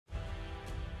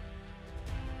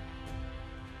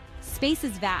Space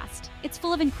is vast. It's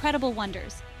full of incredible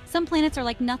wonders. Some planets are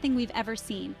like nothing we've ever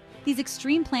seen. These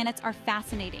extreme planets are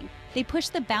fascinating. They push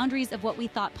the boundaries of what we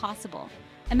thought possible.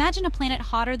 Imagine a planet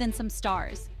hotter than some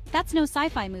stars. That's no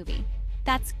sci-fi movie.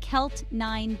 That's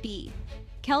KELT-9b.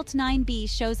 KELT-9b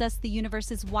shows us the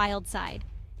universe's wild side.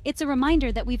 It's a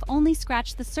reminder that we've only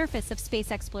scratched the surface of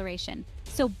space exploration.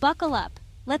 So buckle up.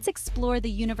 Let's explore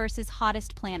the universe's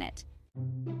hottest planet.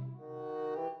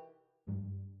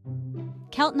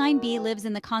 KELT-9b lives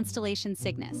in the constellation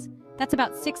Cygnus. That's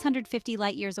about 650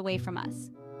 light-years away from us.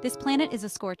 This planet is a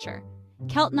scorcher.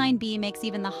 KELT-9b makes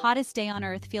even the hottest day on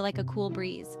Earth feel like a cool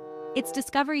breeze. Its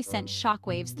discovery sent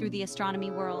shockwaves through the astronomy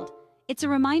world. It's a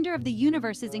reminder of the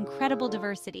universe's incredible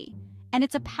diversity, and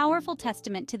it's a powerful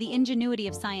testament to the ingenuity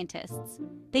of scientists.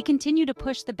 They continue to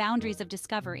push the boundaries of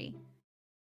discovery.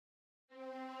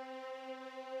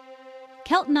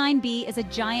 KELT-9b is a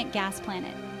giant gas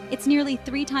planet. It's nearly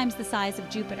 3 times the size of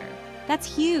Jupiter.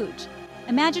 That's huge!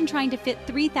 Imagine trying to fit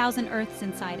 3,000 Earths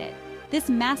inside it. This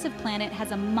massive planet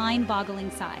has a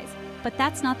mind-boggling size, but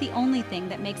that's not the only thing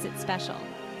that makes it special.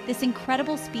 This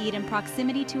incredible speed and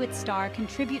proximity to its star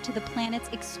contribute to the planet's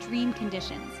extreme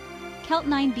conditions.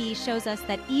 KELT-9b shows us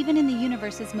that even in the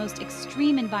universe's most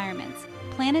extreme environments,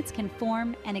 planets can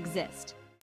form and exist.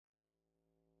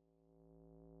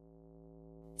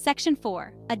 Section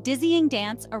 4. A dizzying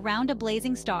dance around a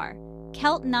blazing star.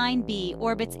 KELT-9b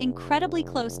orbits incredibly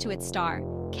close to its star,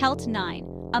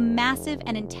 KELT-9, a massive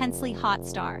and intensely hot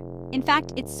star. In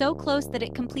fact, it's so close that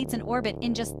it completes an orbit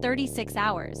in just 36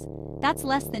 hours. That's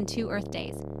less than 2 Earth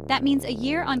days. That means a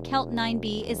year on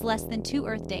KELT-9b is less than 2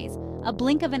 Earth days, a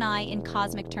blink of an eye in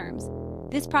cosmic terms.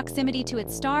 This proximity to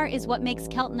its star is what makes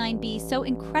KELT-9b so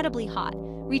incredibly hot,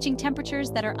 reaching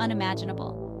temperatures that are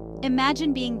unimaginable.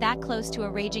 Imagine being that close to a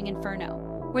raging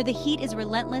inferno, where the heat is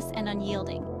relentless and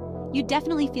unyielding. You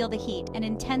definitely feel the heat, an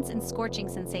intense and scorching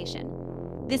sensation.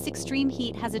 This extreme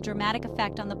heat has a dramatic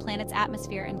effect on the planet's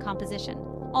atmosphere and composition,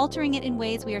 altering it in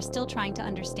ways we are still trying to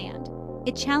understand.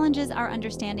 It challenges our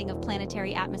understanding of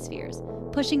planetary atmospheres,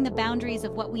 pushing the boundaries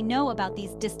of what we know about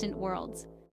these distant worlds.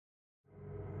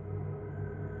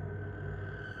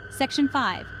 Section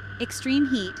 5. Extreme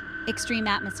heat, extreme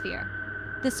atmosphere.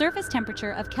 The surface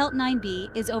temperature of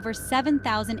KELT-9b is over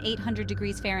 7,800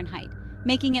 degrees Fahrenheit,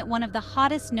 making it one of the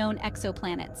hottest known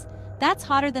exoplanets. That's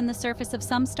hotter than the surface of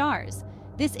some stars.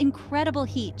 This incredible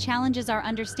heat challenges our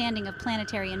understanding of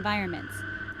planetary environments.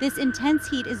 This intense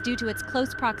heat is due to its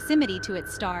close proximity to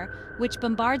its star, which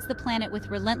bombards the planet with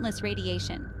relentless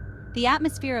radiation. The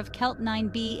atmosphere of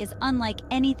KELT-9b is unlike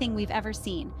anything we've ever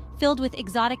seen, filled with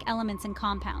exotic elements and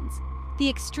compounds. The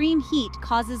extreme heat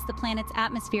causes the planet's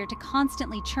atmosphere to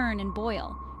constantly churn and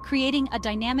boil, creating a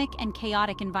dynamic and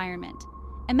chaotic environment.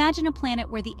 Imagine a planet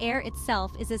where the air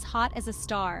itself is as hot as a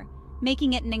star,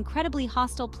 making it an incredibly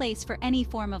hostile place for any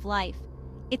form of life.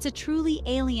 It's a truly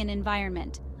alien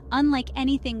environment, unlike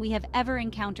anything we have ever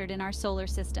encountered in our solar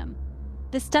system.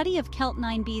 The study of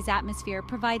KELT-9b's atmosphere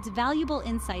provides valuable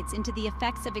insights into the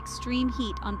effects of extreme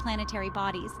heat on planetary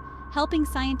bodies, helping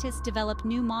scientists develop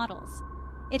new models.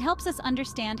 It helps us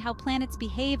understand how planets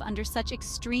behave under such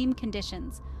extreme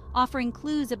conditions, offering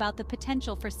clues about the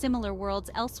potential for similar worlds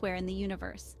elsewhere in the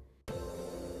universe.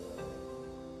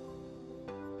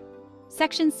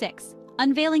 Section 6.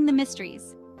 Unveiling the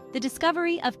mysteries. The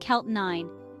discovery of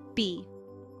KELT-9b.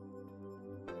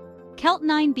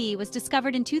 KELT-9b was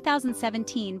discovered in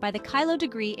 2017 by the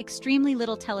Kilo-degree Extremely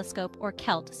Little Telescope, or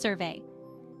KELT, survey.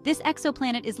 This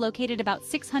exoplanet is located about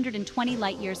 620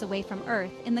 light-years away from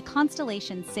Earth in the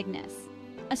constellation Cygnus.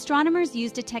 Astronomers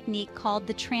used a technique called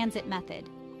the transit method.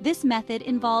 This method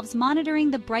involves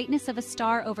monitoring the brightness of a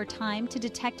star over time to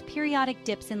detect periodic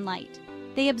dips in light.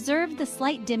 They observed the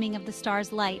slight dimming of the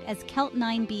star's light as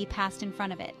KELT-9b passed in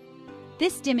front of it.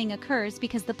 This dimming occurs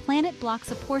because the planet blocks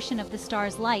a portion of the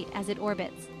star's light as it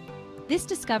orbits. This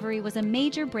discovery was a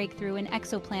major breakthrough in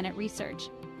exoplanet research.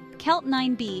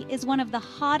 KELT-9b is one of the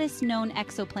hottest known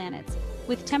exoplanets,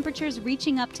 with temperatures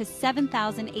reaching up to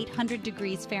 7,800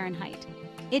 degrees Fahrenheit.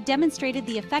 It demonstrated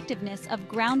the effectiveness of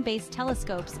ground-based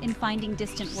telescopes in finding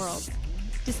distant worlds.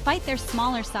 Despite their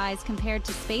smaller size compared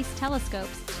to space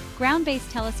telescopes, ground-based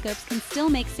telescopes can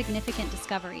still make significant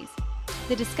discoveries.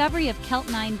 The discovery of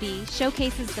KELT-9b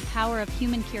showcases the power of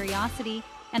human curiosity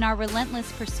and our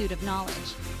relentless pursuit of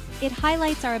knowledge. It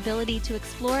highlights our ability to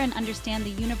explore and understand the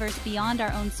universe beyond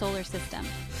our own solar system.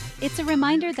 It's a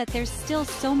reminder that there's still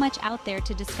so much out there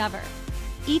to discover.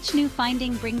 Each new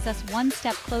finding brings us one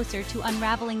step closer to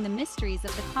unraveling the mysteries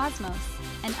of the cosmos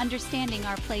and understanding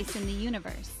our place in the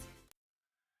universe.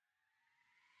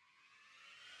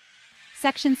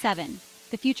 Section 7.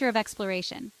 The future of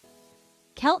exploration.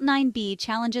 KELT-9b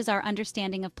challenges our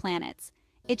understanding of planets.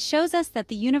 It shows us that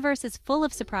the universe is full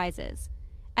of surprises.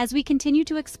 As we continue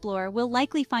to explore, we'll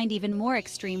likely find even more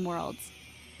extreme worlds.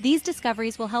 These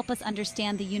discoveries will help us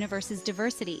understand the universe's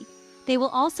diversity. They will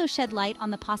also shed light on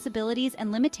the possibilities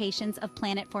and limitations of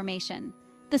planet formation.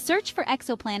 The search for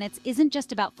exoplanets isn't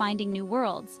just about finding new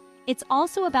worlds. It's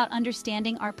also about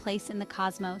understanding our place in the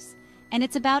cosmos, and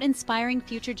it's about inspiring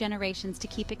future generations to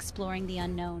keep exploring the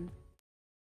unknown.